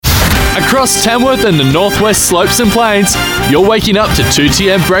Across Tamworth and the Northwest Slopes and Plains, you're waking up to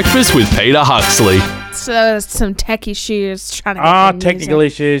 2TM Breakfast with Peter Huxley. So some tech issues trying to get the technical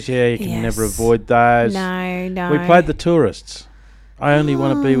music. issues. Yeah, you can never avoid those. No. We played The Tourists. I Only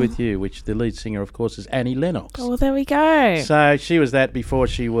Want to Be With You, which the lead singer, of course, is Annie Lennox. Oh, well, there we go. So she was that before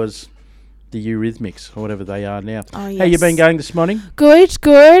she was the Eurythmics, or whatever they are now. Oh, yes. How you been going this morning? Good.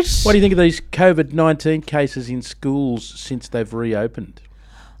 What do you think of these COVID-19 cases in schools since they've reopened?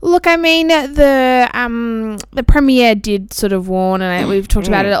 Look, I mean, the Premier did sort of warn, and we've talked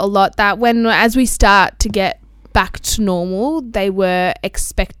about it a lot, that as we start to get back to normal, they were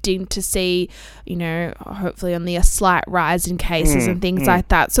expecting to see, hopefully only a slight rise in cases and things like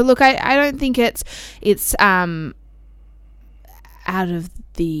that. So look, I don't think it's out of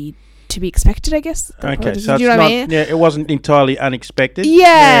the to be expected, I guess. Okay, so you know what I mean? Yeah, it wasn't entirely unexpected.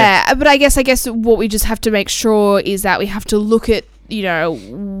 Yeah, but I guess what we just have to make sure is that we have to look at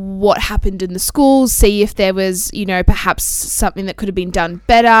what happened in the schools, see if there was, perhaps something that could have been done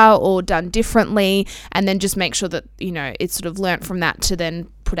better or done differently, and then just make sure that, it's sort of learnt from that to then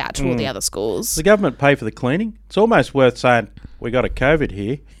put out to all the other schools. Does the government pay for the cleaning? It's almost worth saying, we got a COVID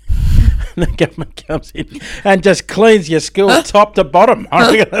here. And the government comes in and just cleans your school top to bottom.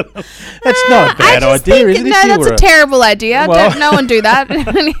 That's not a bad idea, is it? No, that's a terrible idea. Well, no one do that.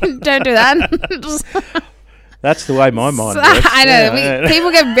 Don't do that. That's the way my mind works. I know.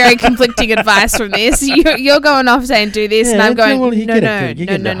 People get very conflicting advice from this. You're going off saying do this, and I'm going, you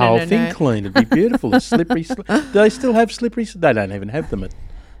get the whole thing clean. It'd be beautiful. The slippery do they still have slippery? They don't even have them at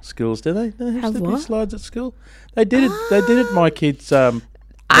schools, do they? They have slippery slides at school. They did it. They did it. My kids.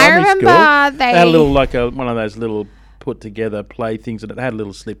 I remember school. They had a little one of those little put together play things, and it had a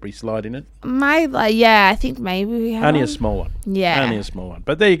little slippery slide in it. I think maybe we have only a small one. Yeah, only a small one.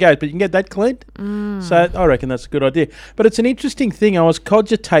 But there you go. But you can get that cleaned. So I reckon that's a good idea. But it's an interesting thing. I was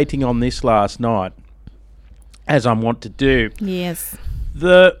cogitating on this last night, as I want to do. Yes.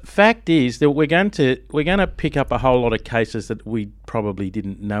 The fact is that we're going to pick up a whole lot of cases that we probably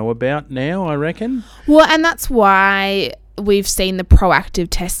didn't know about now, I reckon. Well, and that's why we've seen the proactive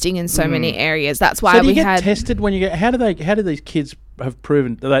testing in so many areas. That's why so do you get tested when you get. How do these kids have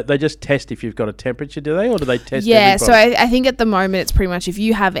proven? They just test if you've got a temperature, do they, or do they test? Yeah, everybody? so I think at the moment it's pretty much if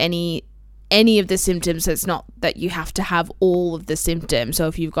you have any of the symptoms, it's not that you have to have all of the symptoms. So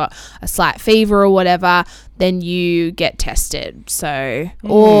if you've got a slight fever or whatever, then you get tested. So,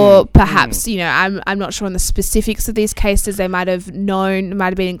 or perhaps, I'm not sure on the specifics of these cases. They might have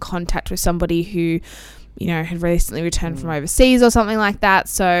been in contact with somebody who, had recently returned from overseas or something like that.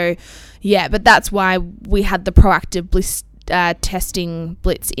 So, yeah, but that's why we had the proactive testing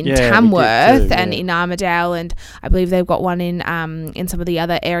blitz in Tamworth and in Armidale, and I believe they've got one in some of the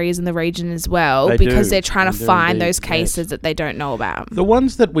other areas in the region as well, because they're trying to find those cases that they don't know about. The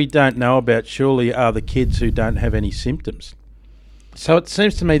ones that we don't know about surely are the kids who don't have any symptoms. So it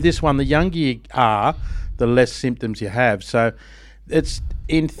seems to me this one, the younger you are, the less symptoms you have. So it's,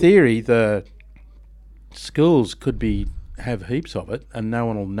 in theory, the schools could have heaps of it and no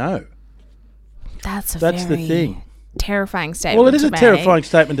one will know. That's the thing. Terrifying statement. Well, it is a terrifying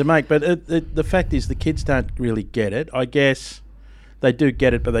statement to make, but the fact is the kids don't really get it. I guess they do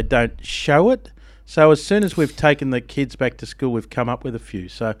get it, but they don't show it. So as soon as we've taken the kids back to school, we've come up with a few.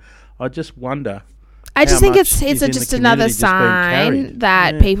 So I just wonder. I just think it's just another sign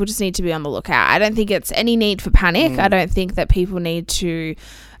that people just need to be on the lookout. I don't think it's any need for panic. I don't think that people need to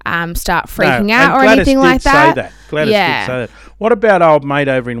start freaking out or anything like that. Gladys did say that. What about old mate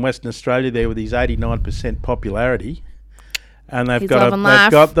over in Western Australia there with his 89% popularity? And they've got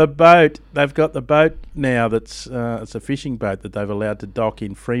the boat. They've got the boat now. It's a fishing boat that they've allowed to dock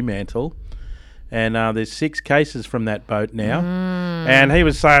in Fremantle, and there's 6 cases from that boat now. And he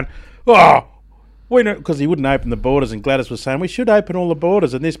was saying, because he wouldn't open the borders, and Gladys was saying we should open all the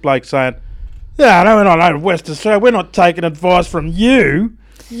borders, and this bloke saying, no, we're not over West Australia. We're not taking advice from you.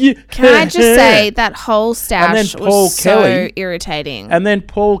 Can I just say that whole stash was so irritating. And then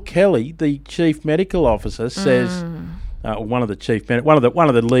Paul Kelly, the chief medical officer, says, one of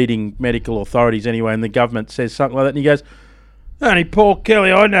the leading medical authorities anyway in the government, says something like that, and he goes, only Paul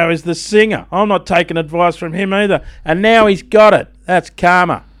Kelly I know is the singer. I'm not taking advice from him either. And now he's got it. That's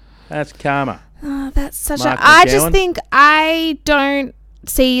karma. Oh, that's such I just think I don't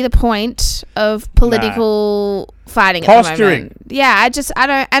see the point of political fighting at the moment. Yeah, I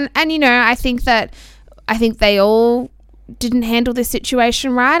don't, and I think they all didn't handle this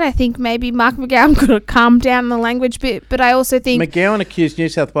situation right. I think maybe Mark McGowan could have calmed down the language bit, but I also think McGowan accused New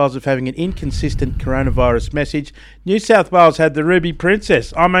South Wales of having an inconsistent coronavirus message. New South Wales had the Ruby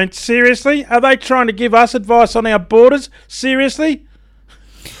Princess. I mean, seriously? Are they trying to give us advice on our borders? Seriously?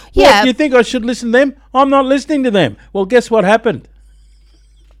 Yeah. What, do you think I should listen to them? I'm not listening to them. Well, guess what happened?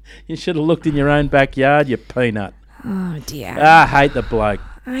 You should have looked in your own backyard, you peanut. Oh, dear. I hate the bloke.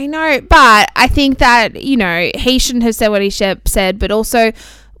 I know, but I think that, you know, he shouldn't have said what he said, but also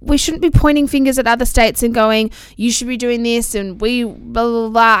we shouldn't be pointing fingers at other states and going, you should be doing this and we blah, blah,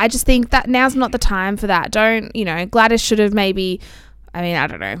 blah. I just think that now's not the time for that. Don't, you know, Gladys should have maybe, I mean, I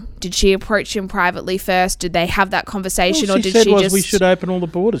don't know. Did she approach him privately first? Did they have that conversation, or did she just... we should open all the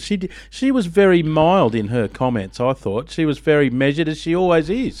borders. She was very mild in her comments, I thought. She was very measured, as she always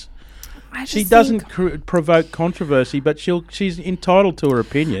is. She doesn't provoke controversy, but she's entitled to her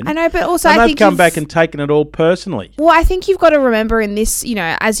opinion. I know, but also I think they've come back and taken it all personally. Well, I think you've got to remember in this, you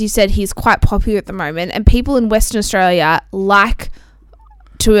know, as you said, he's quite popular at the moment, and people in Western Australia like,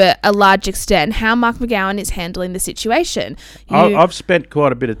 to a large extent, how Mark McGowan is handling the situation. I've spent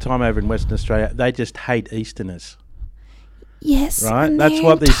quite a bit of time over in Western Australia. They just hate Easterners. Yes, right. That's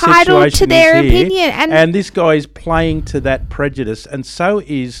what the situation to their is here. Opinion, and this guy is playing to that prejudice, and so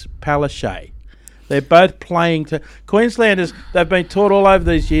is Palaszczuk. They're both playing to Queenslanders. They've been taught all over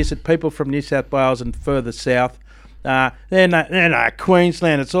these years that people from New South Wales and further south, they're not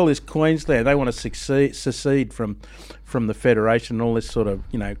Queensland. It's all this Queensland. They want to secede from the federation and all this sort of,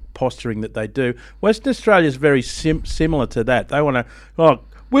 you know, posturing that they do. Western Australia is very similar to that. They want to.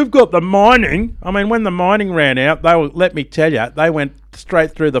 We've got the mining. I mean, when the mining ran out, let me tell you, they went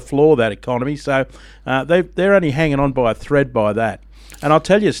straight through the floor, that economy. So they're only hanging on by a thread by that. And I'll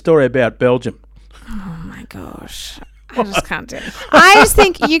tell you a story about Belgium. Oh, my gosh. I just can't do it. I just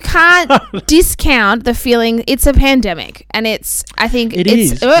think you can't discount the feeling. It's a pandemic, and let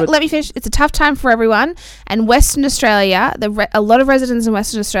me finish. It's a tough time for everyone, and Western Australia, a lot of residents in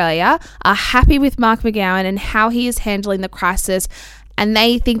Western Australia are happy with Mark McGowan and how he is handling the crisis, and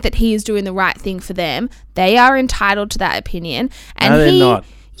they think that he is doing the right thing for them. They are entitled to that opinion. And no, they're not.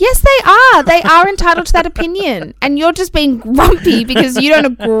 Yes, they are. They are entitled to that opinion. And you're just being grumpy because you don't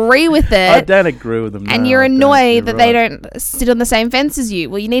agree with it. I don't agree with them. And you're annoyed that they don't sit on the same fence as you.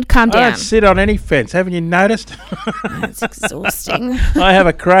 Well, you need to calm down. I don't sit on any fence. Haven't you noticed? It's exhausting. I have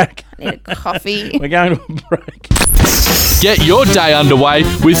a crack. I need a coffee. We're going to a break. Get your day underway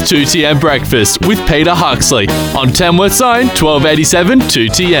with 2TM Breakfast with Peter Huxley on Tamworth Zone 1287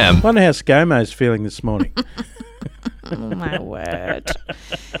 2TM. I wonder how ScoMo's feeling this morning. Oh, my word.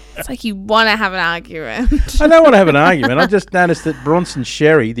 It's like you want to have an argument. I don't want to have an argument. I just noticed that Bronson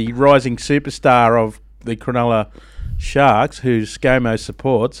Xerri, the rising superstar of the Cronulla Sharks, who ScoMo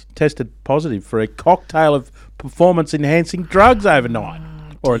supports, tested positive for a cocktail of performance-enhancing drugs overnight.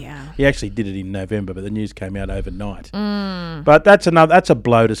 He actually did it in November, but the news came out overnight. But that's a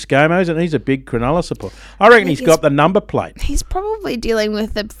blow to ScoMo's, and he's a big Cronulla supporter. I reckon he's got the number plate. He's probably dealing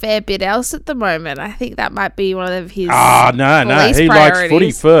with a fair bit else at the moment. I think that might be one of his no. He likes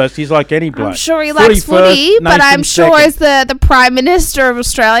footy first. He's like any bloke. I'm sure he likes footy, but I'm sure as the Prime Minister of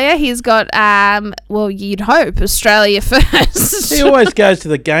Australia, he's got, you'd hope, Australia first. He always goes to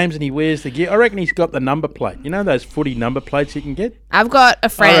the games and he wears the gear. I reckon he's got the number plate. You know those footy number plates you can get? I've got a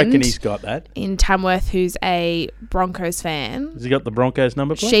friend. I reckon he's got that. In Tamworth who's a Broncos fan. Has he got the Broncos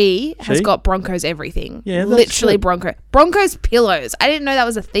number plate? She has got Broncos everything. Yeah, literally good. Broncos pillows. I didn't know that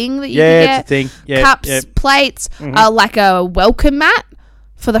was a thing that you could get. Yeah, it's a thing. Yeah, cups, plates, like a welcome mat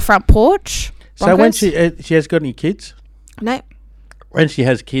for the front porch. Broncos. So when she has got any kids? No. When she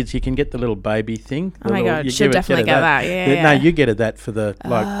has kids, you can get the little baby thing. Oh my God, she'll definitely get that. Yeah. No, you get it that for the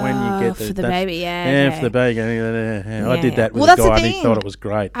when you get for the baby. For the baby. I did that with a guy and he thought it was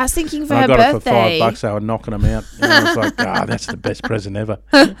great. I was thinking for her birthday. I got it for $5. They were knocking them out. And I was like, that's the best present ever.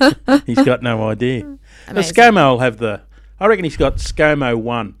 He's got no idea. ScoMo will have I reckon he's got ScoMo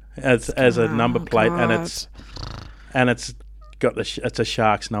 1 as a number plate, and it's got it's a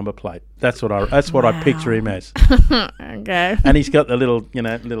Sharks number plate. That's what I picture him as. Okay. And he's got the little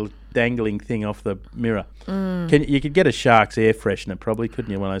dangling thing off the mirror. You could get a Sharks air freshener, probably,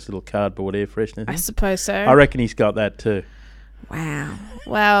 couldn't you? One of those little cardboard air fresheners. I suppose so. I reckon he's got that too. Wow.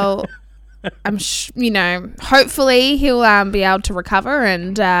 Well, I'm hopefully he'll be able to recover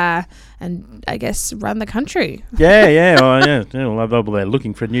and I guess run the country. Yeah. Well, they're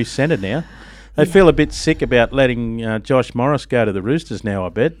looking for a new centre now. They feel a bit sick about letting Josh Morris go to the Roosters now, I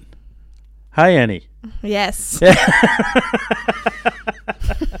bet. Hey, Annie. Yes.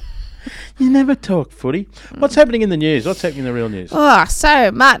 You never talk footy. What's happening in the news? What's happening in the real news? Oh,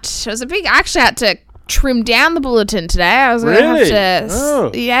 so much. It was I actually had to trim down the bulletin today. I was going to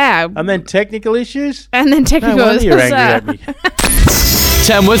have to... Yeah. And then technical issues? And then technical issues. No wonder you're angry at me.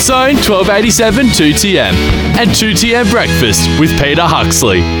 Tamworth Zone 1287 2TM and 2TM Breakfast with Peter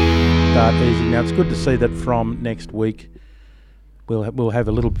Huxley. Start easy. Now, it's good to see that from next week we'll have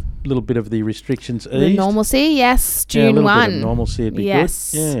a little bit of the restrictions eased. The normalcy, yes, June 1. Bit of normalcy would be good.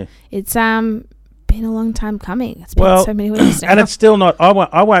 Yeah. It's been a long time coming. It's been so many weeks now. And it's still not.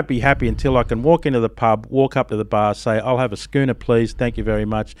 I won't be happy until I can walk into the pub, walk up to the bar, say, "I'll have a schooner, please. Thank you very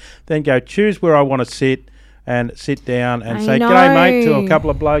much." Then go choose where I want to sit and sit down and say, "G'day, mate," to a couple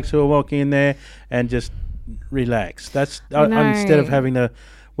of blokes who are walking in there and just relax. That's instead of having to.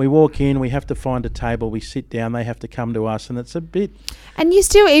 We walk in, we have to find a table, we sit down, they have to come to us, and it's a bit. And you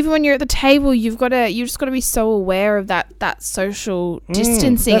still, even when you're at the table, you just got to be so aware of that social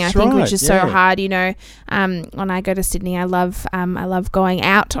distancing. I think, which is so hard. You know, when I go to Sydney, I love going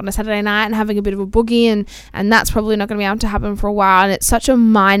out on a Saturday night and having a bit of a boogie, and that's probably not going to be able to happen for a while. And it's such a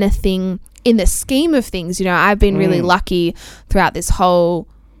minor thing in the scheme of things. You know, I've been really lucky throughout this whole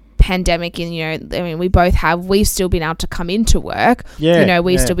pandemic, and we've still been able to come into work.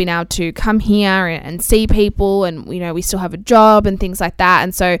 We've still been able to come here and see people, and we still have a job and things like that.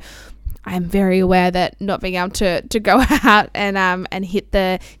 And so I'm very aware that not being able to go out and hit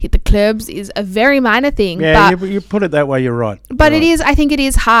the clubs is a very minor thing. Yeah, but you put it that way, you're right. But I think it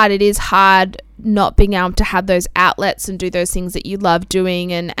is hard. It is hard not being able to have those outlets and do those things that you love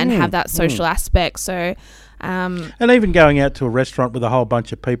doing and have that social aspect. So and even going out to a restaurant with a whole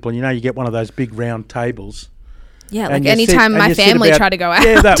bunch of people, and you get one of those big round tables. Yeah, like anytime my family try to go out.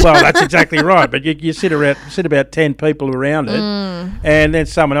 Yeah, that's exactly right. But you sit about 10 people around it, and then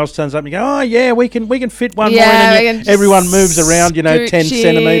someone else turns up and you go, "Oh yeah, we can fit one more in," and everyone moves around, 10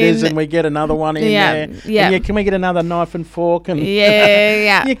 centimetres, and we get another one in there. Yeah. And can we get another knife and fork? And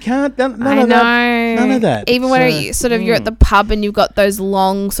you can't. None of that. Even when you're at the pub and you've got those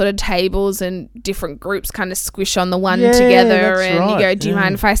long sort of tables and different groups kind of squish on the one together, and you go, "Do you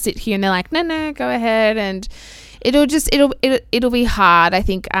mind if I sit here?" And they're like, "No, go ahead." And it'll be hard. I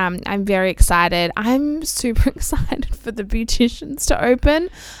think I'm very excited. I'm super excited for the beauticians to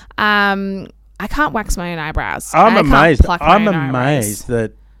open. I can't wax my own eyebrows. I'm amazed. I'm amazed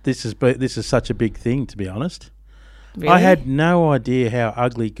that this is such a big thing, to be honest. Really? I had no idea how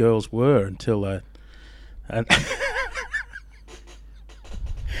ugly girls were until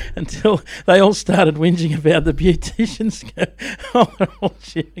until they all started whinging about the beauticians. They're all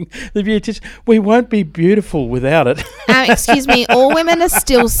cheering. The beautician, we won't be beautiful without it. Excuse me, all women are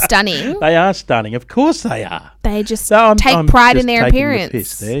still stunning. They are stunning. Of course they are. They just take pride in their appearance. The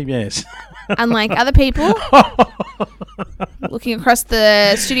piss there, yes. Unlike other people. Looking across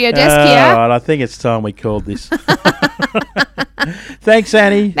the studio desk here. Right, I think it's time we called this. Thanks,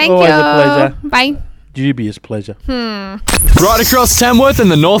 Annie. Always a pleasure. Bye. Dubious pleasure. Right across Tamworth and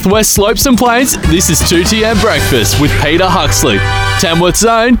the Northwest Slopes and Plains, this is 2TM Breakfast with Peter Huxley. Tamworth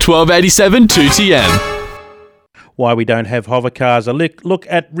Zone, 1287 2TM. Why we don't have hover cars. A look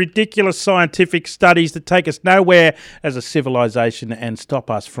at ridiculous scientific studies that take us nowhere as a civilization and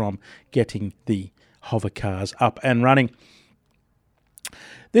stop us from getting the hover cars up and running.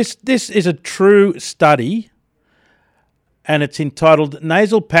 This is a true study, and it's entitled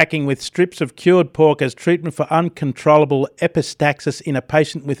 "Nasal Packing with Strips of Cured Pork as Treatment for Uncontrollable Epistaxis in a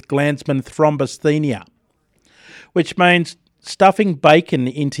Patient with Glanzmann Thrombasthenia," which means stuffing bacon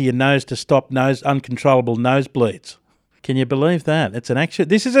into your nose to stop uncontrollable nosebleeds. Can you believe that?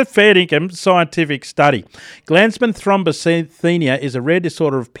 This is a fair income scientific study. Glanzmann thrombocythemia is a rare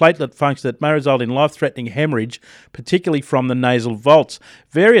disorder of platelet function that may result in life-threatening hemorrhage, particularly from the nasal vaults.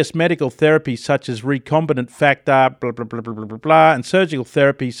 Various medical therapies such as recombinant factor, blah, blah, blah, blah, blah, blah, and surgical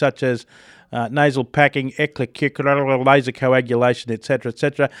therapies such as nasal packing, laser coagulation,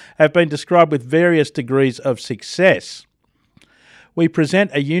 etc., have been described with various degrees of success. We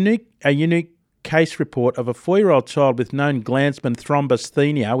present a unique case report of a 4-year-old child with known Glanzmann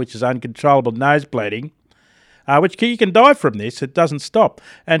thrombasthenia, which is uncontrollable nose bleeding, which you can die from this, it doesn't stop,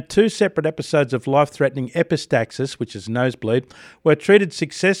 and 2 separate episodes of life-threatening epistaxis, which is nosebleed, were treated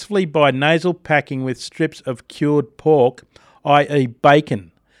successfully by nasal packing with strips of cured pork, i.e.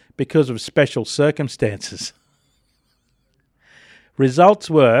 bacon, because of special circumstances.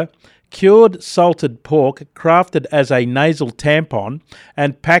 Results were cured salted pork crafted as a nasal tampon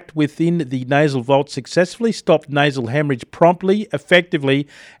and packed within the nasal vault successfully stopped nasal hemorrhage promptly, effectively,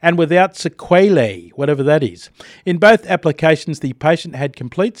 and without sequelae, whatever that is. In both applications, the patient had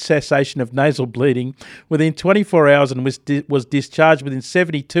complete cessation of nasal bleeding within 24 hours and was discharged within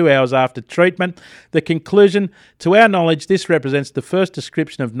 72 hours after treatment. The conclusion: to our knowledge, this represents the first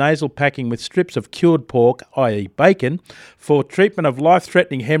description of nasal packing with strips of cured pork, i.e. bacon, for treatment of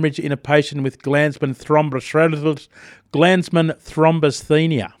life-threatening hemorrhage in a patient with Glanzmann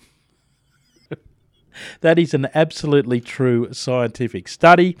thrombasthenia. That is an absolutely true scientific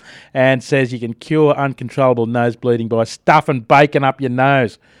study and says you can cure uncontrollable nose bleeding by stuffing bacon up your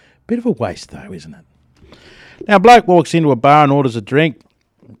nose. Bit of a waste though, isn't it? Now, a bloke walks into a bar and orders a drink.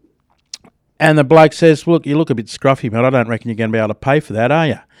 And the bloke says, look, you look a bit scruffy, but I don't reckon you're going to be able to pay for that, are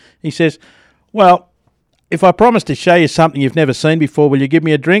you? He says, well, if I promise to show you something you've never seen before, will you give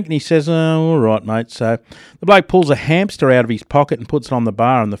me a drink? And he says, oh, all right, mate. So the bloke pulls a hamster out of his pocket and puts it on the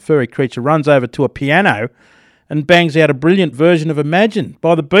bar, and the furry creature runs over to a piano and bangs out a brilliant version of Imagine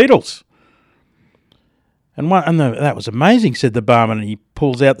by the Beatles. That was amazing, said the barman, and he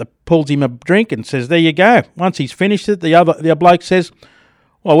pulls him a drink and says, there you go. Once he's finished it, the bloke says,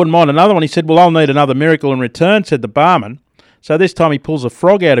 well, I wouldn't mind another one. He said, well, I'll need another miracle in return, said the barman. So this time he pulls a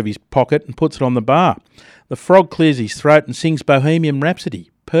frog out of his pocket and puts it on the bar. The frog clears his throat and sings Bohemian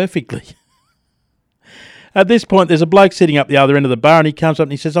Rhapsody perfectly. At this point, there's a bloke sitting up the other end of the bar, and he comes up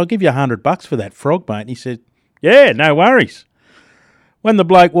and he says, I'll give you $100 for that frog, mate. And he said, yeah, no worries. When the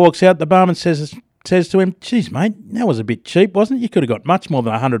bloke walks out, the barman says to him, geez, mate, that was a bit cheap, wasn't it? You could have got much more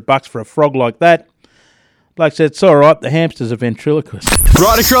than $100 for a frog like that. Bloke said, it's all right, the hamster's a ventriloquist.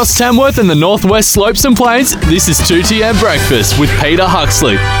 Right across Tamworth and the northwest slopes and plains, this is 2TM Breakfast with Peter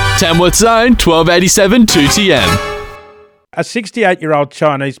Huxley. Tamworth Zone, 1287 2TM. A 68-year-old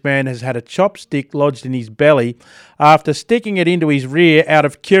Chinese man has had a chopstick lodged in his belly after sticking it into his rear out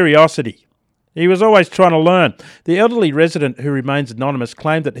of curiosity. He was always trying to learn. The elderly resident, who remains anonymous,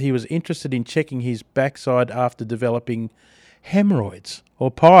 claimed that he was interested in checking his backside after developing hemorrhoids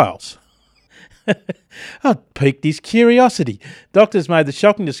or piles. Piqued his curiosity. Doctors made the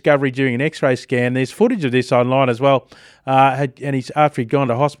shocking discovery during an X-ray scan. There's footage of this online as well. After he'd gone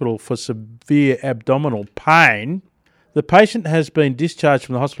to hospital for severe abdominal pain. The patient has been discharged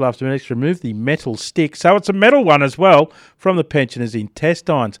from the hospital after medics removed the metal stick, so it's a metal one as well, from the pensioner's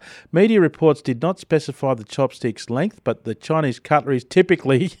intestines. Media reports did not specify the chopstick's length, but the Chinese cutlery is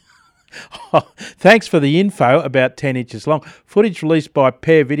typically... Thanks for the info, about 10 inches long. Footage released by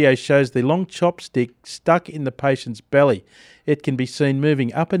Pair Video shows the long chopstick stuck in the patient's belly. It can be seen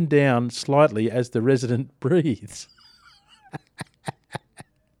moving up and down slightly as the resident breathes.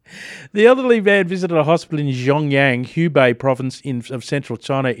 The elderly man visited a hospital in Zhongyang, Hubei province of central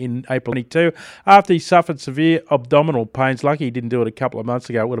China in April 2022 after he suffered severe abdominal pains. Lucky he didn't do it a couple of months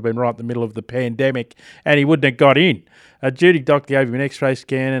ago. It would have been right in the middle of the pandemic and he wouldn't have got in. A duty doctor gave him an X-ray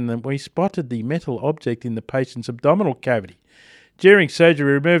scan and we spotted the metal object in the patient's abdominal cavity. During surgery,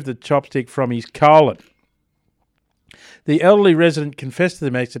 we removed the chopstick from his colon. The elderly resident confessed to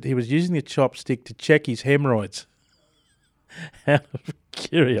the medics that he was using the chopstick to check his hemorrhoids. Out of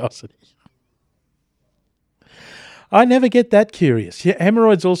curiosity. I never get that curious. Yeah,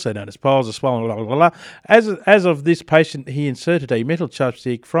 hemorrhoids, also known as piles of swollen, blah, blah, blah. As of this patient, he inserted a metal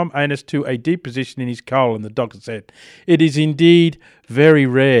chopstick from anus to a deep position in his colon, the doctor said. It is indeed very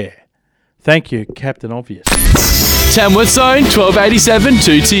rare. Thank you, Captain Obvious. Tamworth Zone, 1287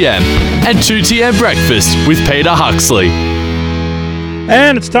 2TM. And 2TM Breakfast with Peter Huxley.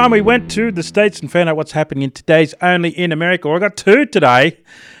 And it's time we went to the States and found out what's happening in today's Only in America. I got two today.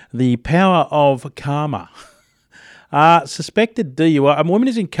 The power of karma. Suspected DUI. A woman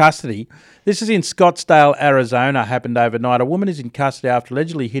is in custody. This is in Scottsdale, Arizona, happened overnight. A woman is in custody after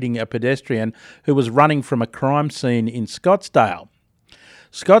allegedly hitting a pedestrian who was running from a crime scene in Scottsdale.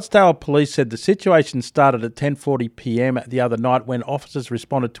 Scottsdale police said the situation started at 10:40 p.m. the other night when officers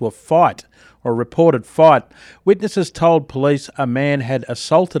responded to a fight, or a reported fight. Witnesses told police a man had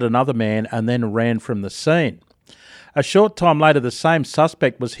assaulted another man and then ran from the scene. A short time later, the same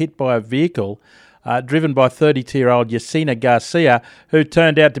suspect was hit by a vehicle driven by 32-year-old Yesenia Garcia, who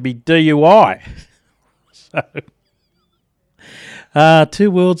turned out to be DUI. So, two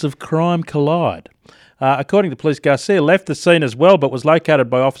worlds of crime collide. According to police, Garcia left the scene as well, but was located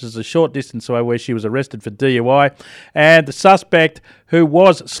by officers a short distance away where she was arrested for DUI. And the suspect, who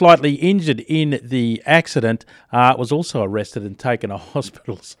was slightly injured in the accident, was also arrested and taken to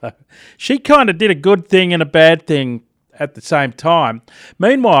hospital. So she kind of did a good thing and a bad thing at the same time.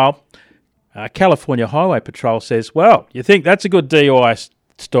 Meanwhile, California Highway Patrol says, well, you think that's a good DUI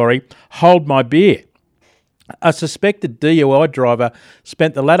story? Hold my beer. A suspected DUI driver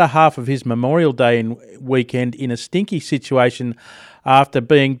spent the latter half of his Memorial Day weekend in a stinky situation after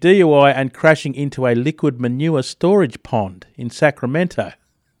being DUI and crashing into a liquid manure storage pond in Sacramento.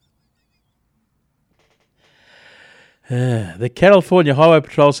 The California Highway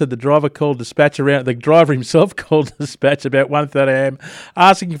Patrol said the driver himself called dispatch about 1:30 a.m.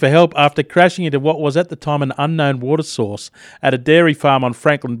 asking for help after crashing into what was at the time an unknown water source at a dairy farm on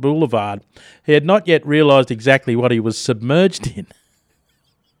Franklin Boulevard. He had not yet realised exactly what he was submerged in.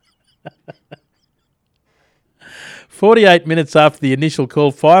 48 minutes after the initial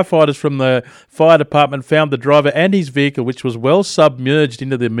call, firefighters from the fire department found the driver and his vehicle, which was well submerged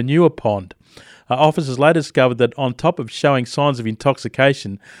into the manure pond. Officers later discovered that on top of showing signs of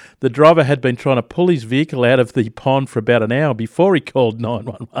intoxication, the driver had been trying to pull his vehicle out of the pond for about an hour before he called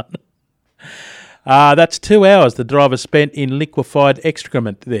 911. That's 2 hours the driver spent in liquefied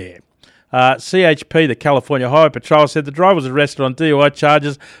excrement there. CHP, the California Highway Patrol, said the driver was arrested on DUI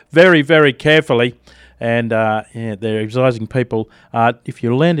charges very, very carefully. And they're advising people, if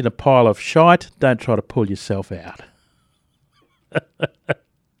you land in a pile of shite, don't try to pull yourself out.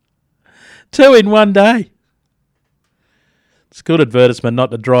 2 in one day. It's good advertisement not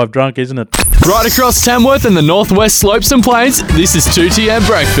to drive drunk, isn't it? Right across Tamworth and the Northwest Slopes and Plains, this is 2TM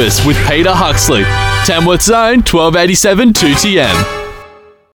Breakfast with Peter Huxley. Tamworth Zone, 1287 2TM.